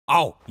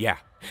Oh, yeah.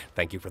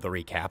 Thank you for the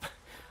recap.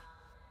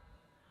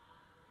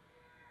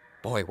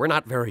 Boy, we're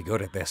not very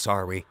good at this,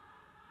 are we?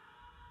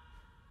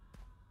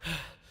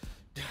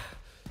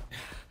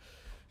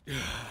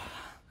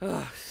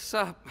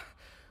 Sup,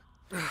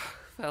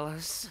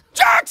 fellas?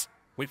 Jax!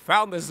 We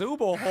found the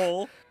Zooble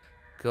hole.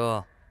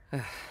 Cool.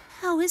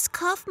 How is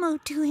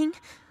Kaufmo doing?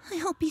 I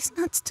hope he's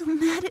not still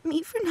mad at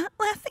me for not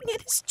laughing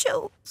at his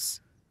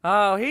jokes.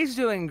 Oh, he's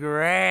doing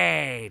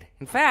great.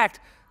 In fact,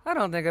 I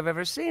don't think I've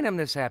ever seen him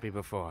this happy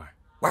before.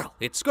 Well,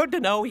 it's good to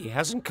know he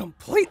hasn't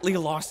completely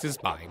lost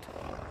his mind.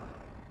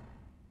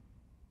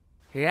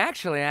 He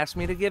actually asked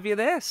me to give you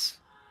this.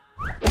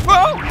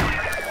 Oh!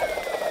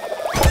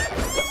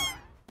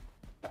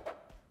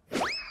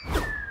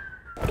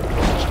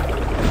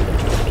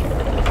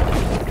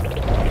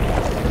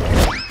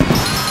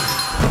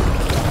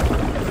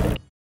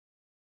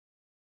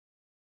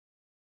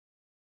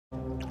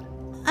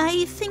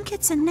 I think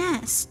it's a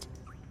nest.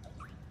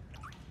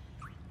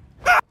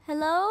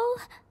 Hello?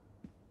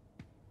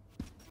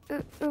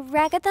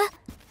 Ragatha?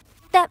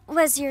 That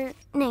was your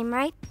name,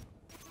 right?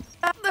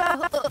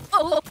 Over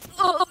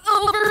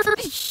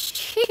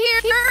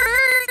here.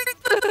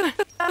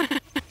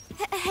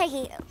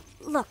 Hey,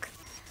 look.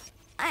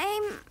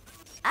 I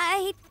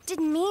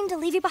didn't mean to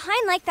leave you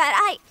behind like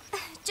that.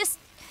 Just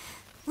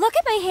look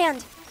at my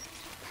hand.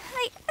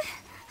 I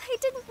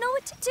didn't know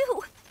what to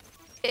do.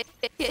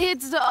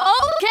 It's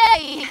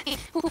okay.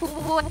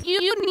 What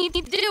you need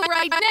to do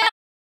right now.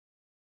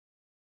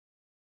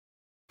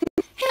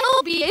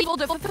 He'll be able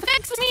to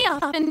fix me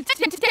up and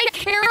take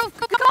care of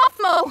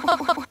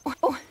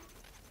Kaufmo.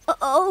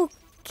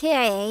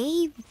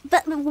 Okay,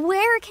 but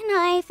where can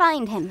I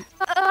find him?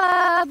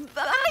 I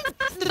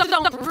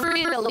don't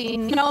really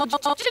know.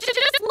 Just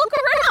look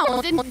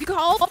around and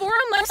call for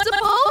him, I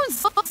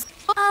suppose.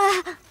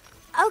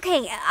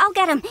 Okay, I'll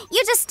get him.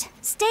 You just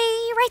stay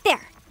right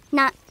there.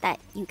 Not that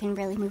you can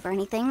really move or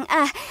anything.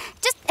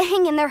 Just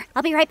hang in there.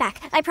 I'll be right back.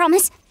 I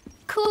promise.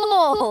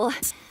 Cool.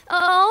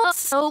 Oh,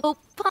 so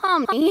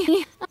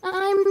Pommy,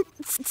 I'm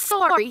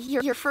sorry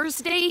your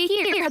first day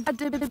here had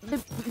to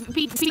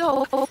be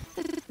so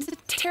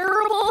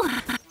terrible.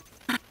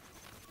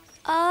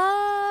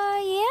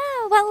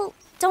 Yeah, well,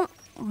 don't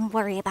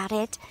worry about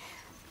it.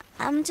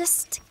 I'm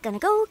just gonna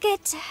go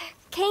get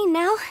Kane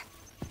now.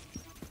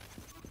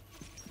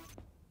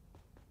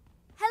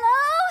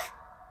 Hello?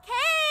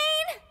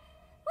 Kane?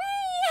 We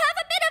have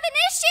a bit of an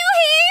issue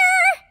here!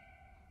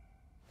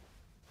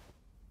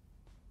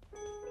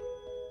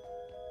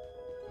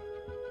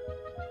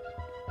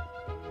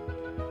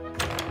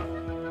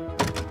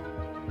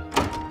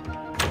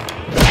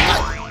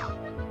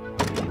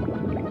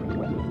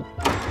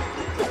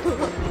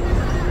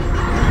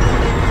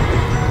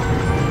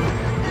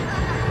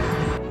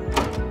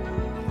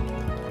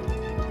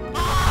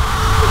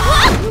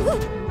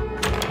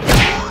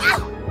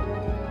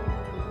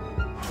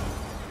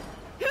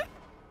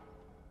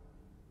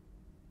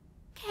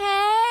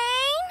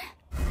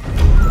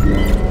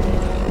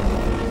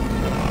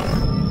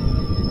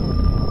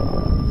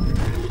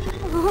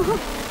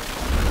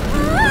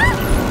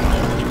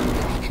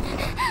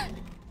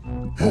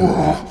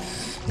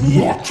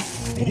 What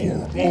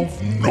form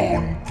of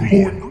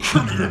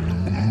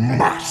non-Gloinkinian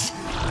mass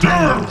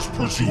dares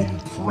presume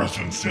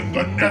presence in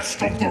the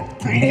nest of the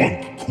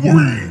Gloink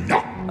Queen?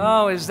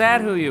 Oh, is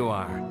that who you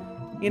are?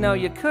 You know,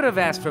 you could have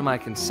asked for my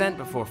consent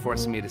before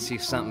forcing me to see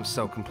something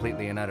so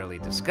completely and utterly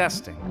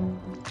disgusting.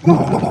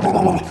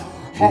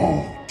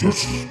 How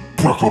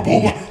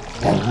despicable!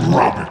 A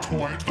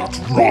rabbitoid that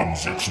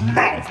runs its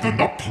mouth in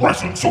the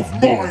presence of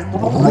my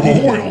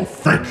royal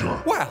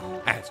figure!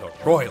 Well, as a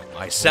royal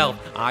myself,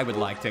 I would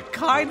like to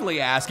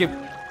kindly ask him...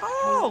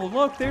 Oh,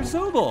 look, there's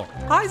Zooble.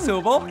 Hi,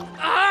 Zooble.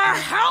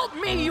 Help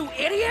me, you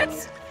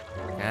idiots!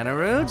 Kinda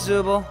rude,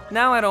 Zooble.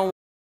 Now I don't...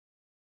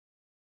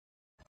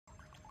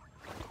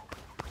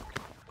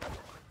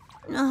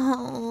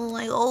 No,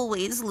 I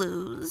always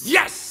lose.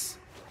 Yes!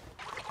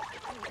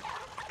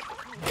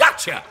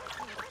 Gotcha!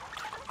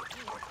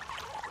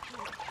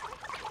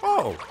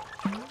 Oh.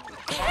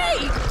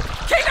 Hey!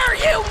 King, are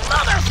you,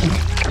 mother...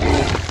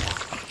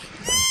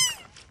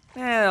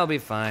 They'll be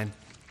fine.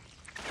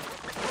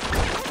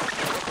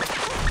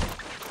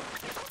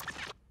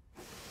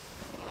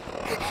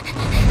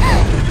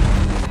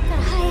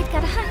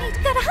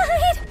 Gotta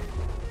hide!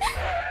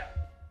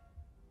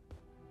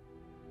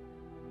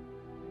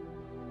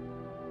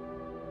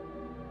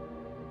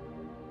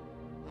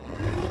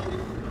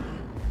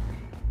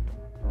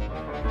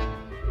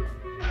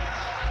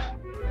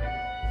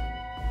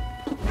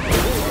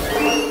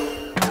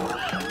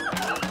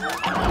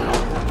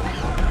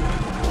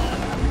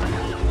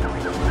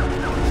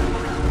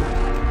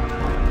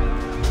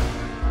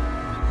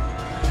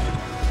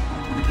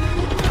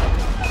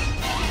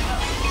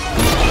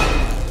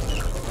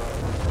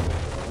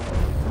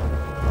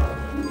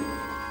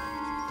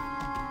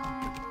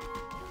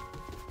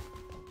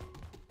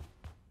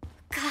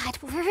 God,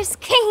 where's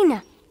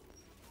Kane?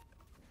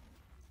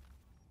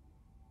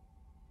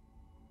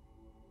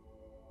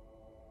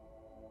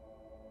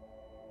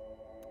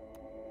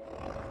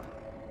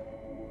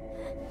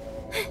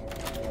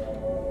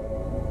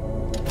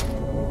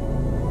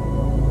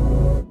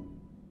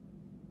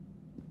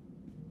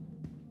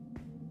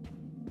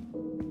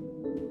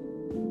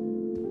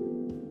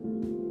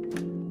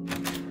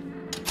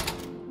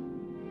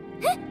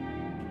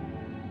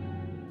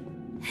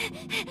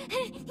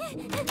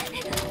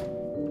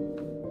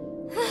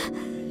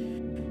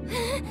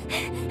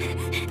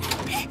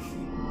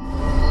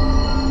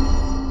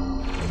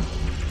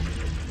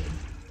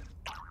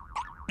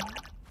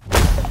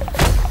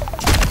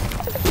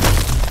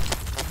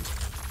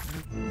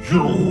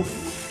 You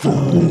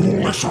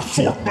foolish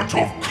assortment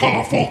of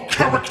colorful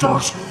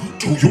characters!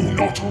 Do you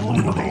not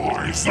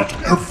realize that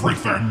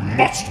everything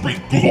must be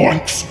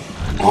Gloinks?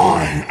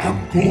 I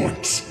am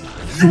Gloinks.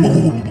 You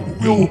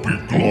will be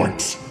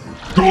Gloinks.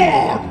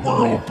 God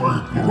will be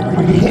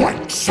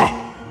Gloinks.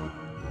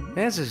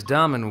 This is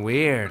dumb and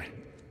weird.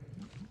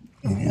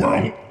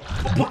 Well,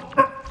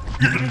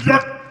 and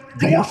yet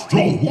you're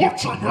still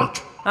watching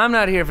it. I'm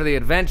not here for the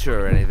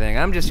adventure or anything.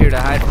 I'm just here to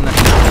hide from the...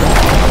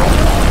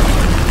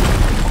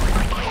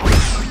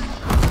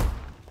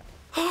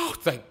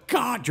 Thank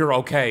God you're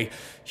okay.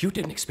 You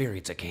didn't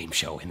experience a game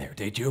show in there,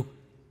 did you?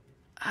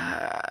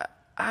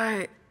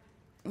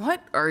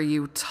 What are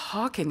you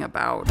talking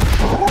about?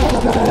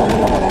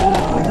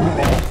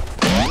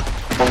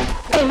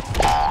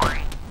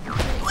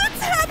 What's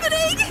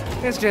happening?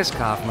 It's just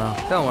Kaufmo.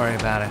 Don't worry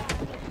about it.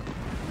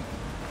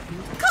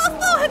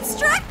 Kaufmo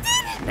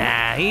abstracted?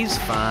 Nah, he's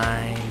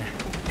fine.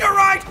 You're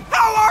right!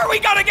 How are we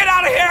gonna get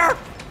out of here?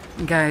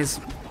 Guys,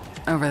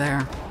 over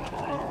there.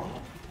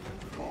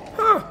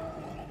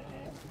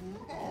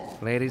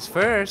 Ladies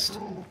first.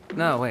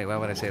 No, wait, why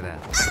would I say that?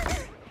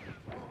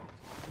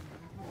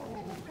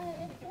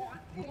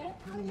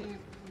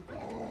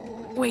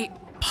 Wait,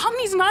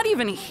 Pomni's not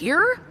even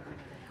here?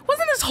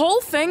 Wasn't this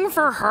whole thing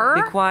for her?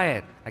 Be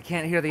quiet. I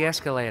can't hear the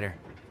escalator.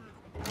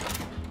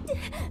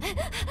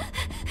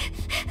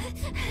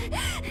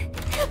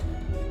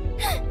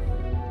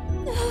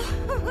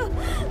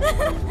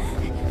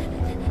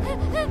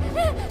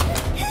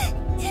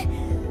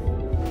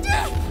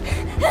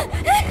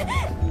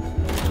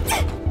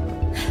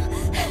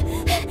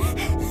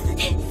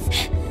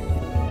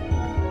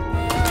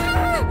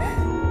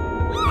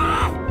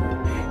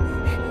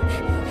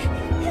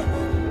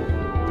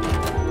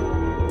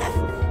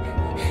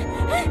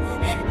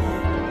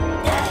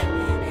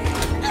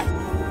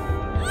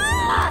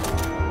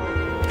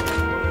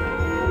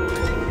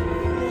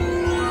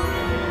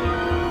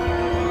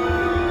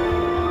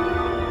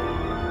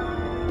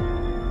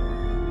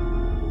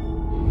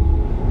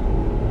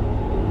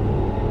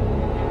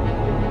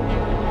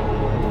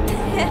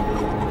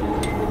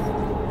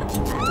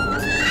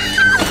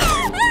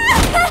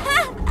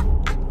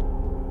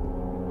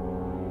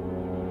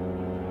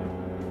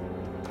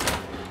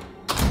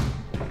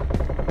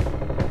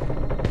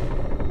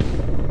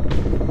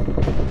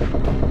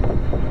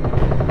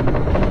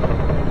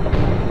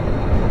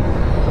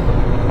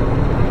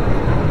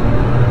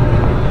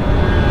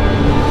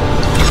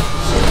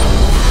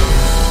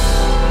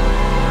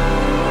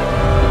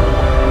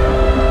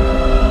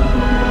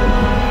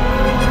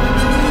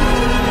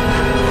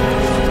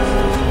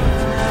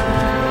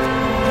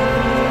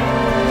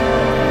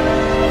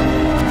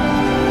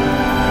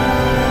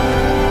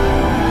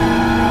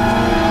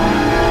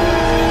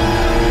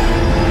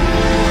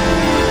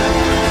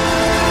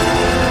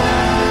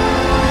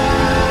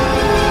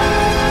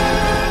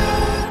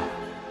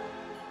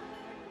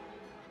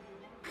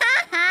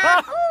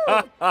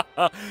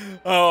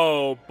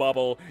 Oh,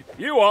 Bubble,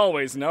 you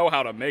always know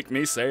how to make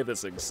me say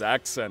this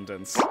exact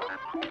sentence.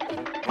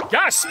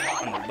 Gasp!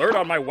 An alert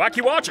on my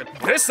wacky watch at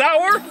this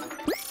hour?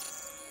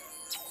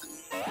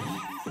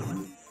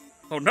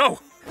 Oh no!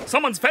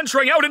 Someone's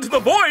venturing out into the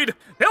void!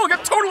 They'll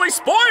get totally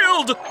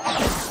spoiled!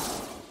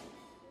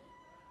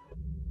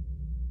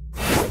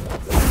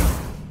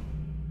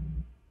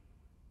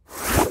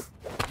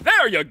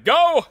 There you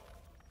go!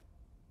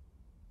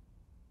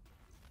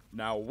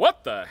 Now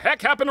what the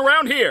heck happened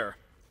around here?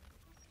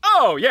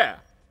 Oh yeah,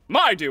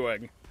 my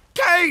doing.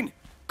 Kane!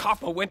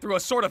 Kaufmo went through a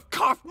sort of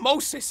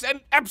kaufmosis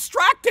and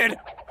abstracted!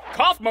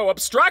 Kaufmo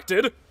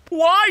abstracted?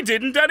 Why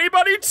didn't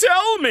anybody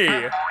tell me?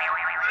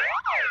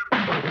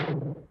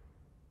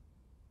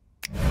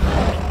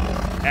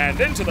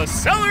 And into the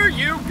cellar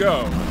you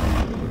go.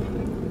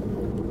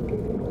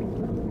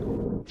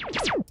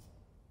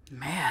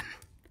 Man,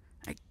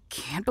 I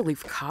can't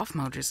believe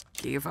Kaufmo just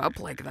gave up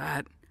like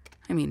that.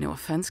 I mean, no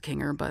offense,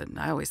 Kinger, but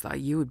I always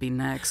thought you would be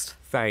next.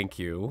 Thank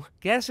you.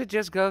 Guess it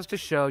just goes to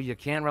show you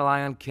can't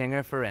rely on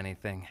Kinger for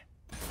anything.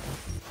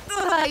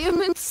 I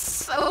am in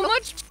so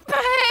much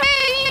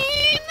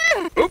pain!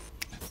 Oop.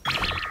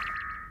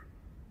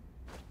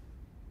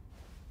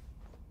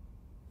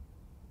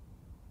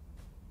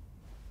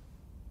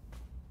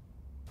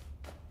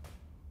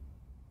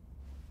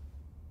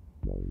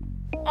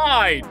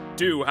 I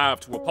do have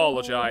to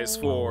apologize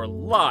for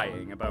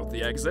lying about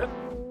the exit.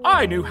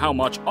 I knew how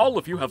much all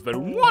of you have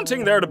been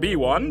wanting there to be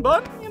one,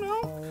 but, you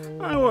know,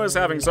 I was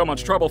having so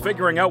much trouble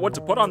figuring out what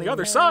to put on the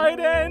other side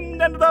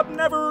and ended up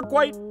never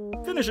quite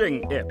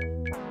finishing it.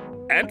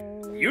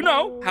 And you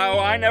know how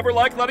I never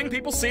like letting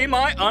people see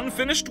my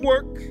unfinished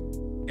work,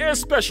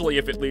 especially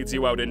if it leads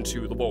you out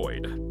into the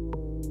void.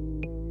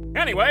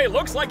 Anyway,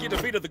 looks like you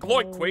defeated the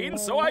Gloit Queen,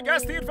 so I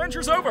guess the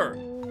adventure's over.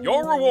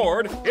 Your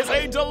reward is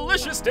a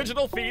delicious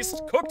digital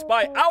feast cooked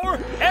by our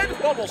head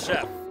bubble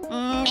chef.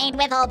 Made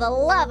with all the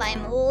love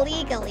I'm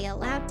legally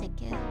allowed to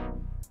give.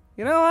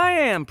 You know, I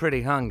am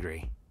pretty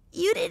hungry.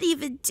 You didn't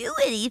even do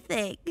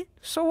anything.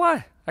 So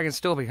what? I can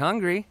still be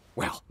hungry.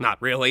 Well,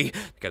 not really,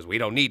 because we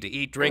don't need to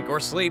eat, drink, or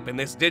sleep in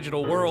this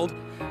digital world.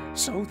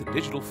 So the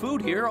digital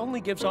food here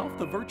only gives off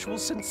the virtual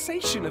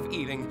sensation of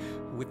eating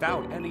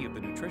without any of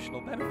the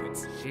nutritional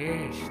benefits.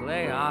 Sheesh,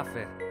 lay off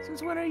it.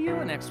 Since when are you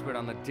an expert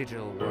on the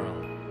digital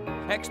world?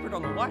 Expert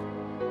on the what?